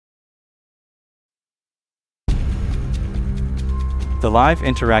The live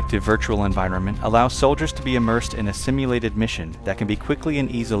interactive virtual environment allows soldiers to be immersed in a simulated mission that can be quickly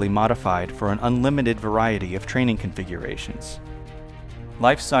and easily modified for an unlimited variety of training configurations.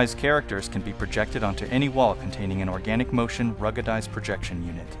 Life-size characters can be projected onto any wall containing an organic motion ruggedized projection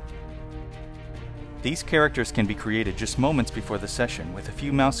unit. These characters can be created just moments before the session with a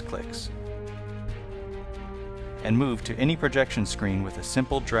few mouse clicks and moved to any projection screen with a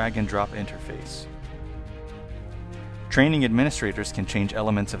simple drag and drop interface. Training administrators can change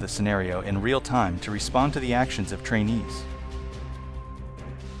elements of the scenario in real time to respond to the actions of trainees.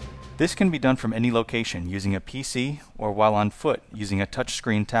 This can be done from any location using a PC or while on foot using a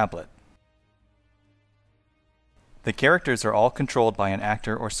touchscreen tablet. The characters are all controlled by an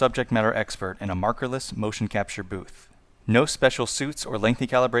actor or subject matter expert in a markerless motion capture booth. No special suits or lengthy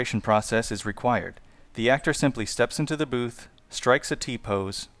calibration process is required. The actor simply steps into the booth, strikes a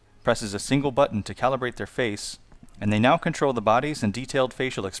T-pose, presses a single button to calibrate their face, and they now control the bodies and detailed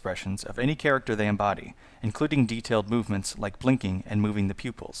facial expressions of any character they embody, including detailed movements like blinking and moving the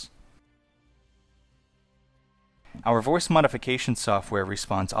pupils. Our voice modification software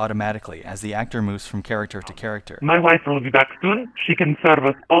responds automatically as the actor moves from character to character. My wife will be back soon. She can serve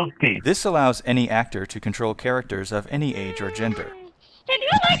us all tea. This allows any actor to control characters of any age or gender. Did you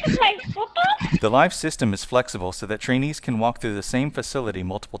like to play football? The live system is flexible so that trainees can walk through the same facility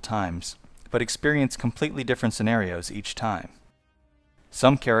multiple times, but experience completely different scenarios each time.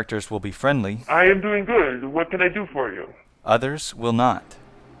 Some characters will be friendly. I am doing good. What can I do for you? Others will not.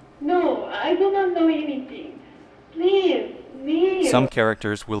 No, I do not know anything. Please, leave. Some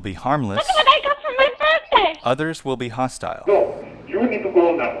characters will be harmless. Look what I got for my birthday! Others will be hostile. No, you need to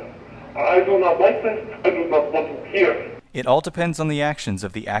go now. I do not like this. I do not want to hear. It all depends on the actions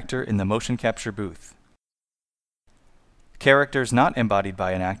of the actor in the motion capture booth. Characters not embodied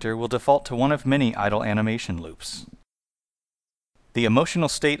by an actor will default to one of many idle animation loops. The emotional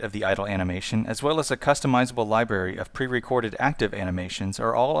state of the idle animation, as well as a customizable library of pre-recorded active animations,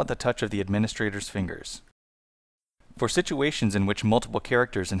 are all at the touch of the administrator's fingers. For situations in which multiple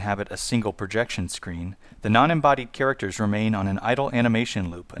characters inhabit a single projection screen, the non-embodied characters remain on an idle animation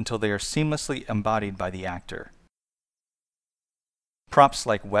loop until they are seamlessly embodied by the actor. Props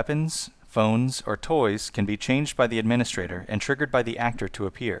like weapons, phones, or toys can be changed by the administrator and triggered by the actor to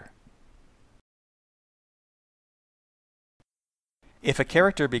appear. If a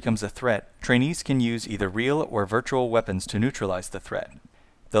character becomes a threat, trainees can use either real or virtual weapons to neutralize the threat.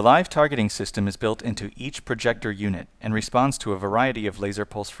 The live targeting system is built into each projector unit and responds to a variety of laser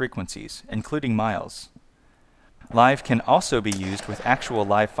pulse frequencies, including miles. Live can also be used with actual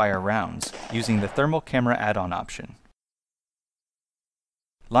live fire rounds, using the thermal camera add-on option.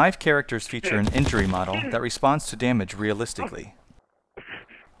 Live characters feature an injury model that responds to damage realistically.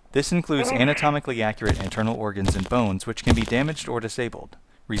 This includes anatomically accurate internal organs and bones which can be damaged or disabled,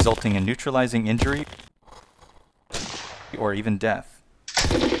 resulting in neutralizing injury or even death.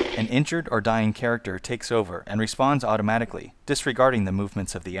 An injured or dying character takes over and responds automatically, disregarding the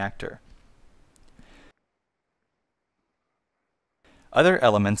movements of the actor. Other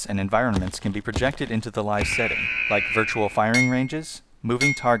elements and environments can be projected into the live setting, like virtual firing ranges,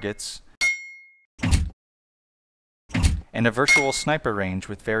 moving targets, and a virtual sniper range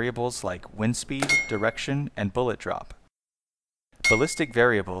with variables like wind speed, direction, and bullet drop. Ballistic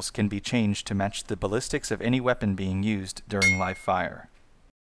variables can be changed to match the ballistics of any weapon being used during live fire.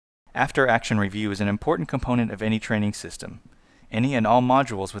 After-action review is an important component of any training system. Any and all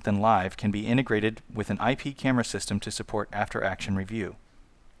modules within Live can be integrated with an IP camera system to support after-action review.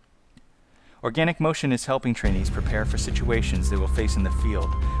 Organic motion is helping trainees prepare for situations they will face in the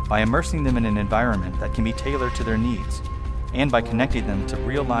field by immersing them in an environment that can be tailored to their needs, and by connecting them to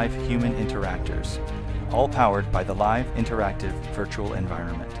real live human interactors, all powered by the Live Interactive Virtual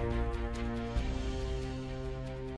Environment.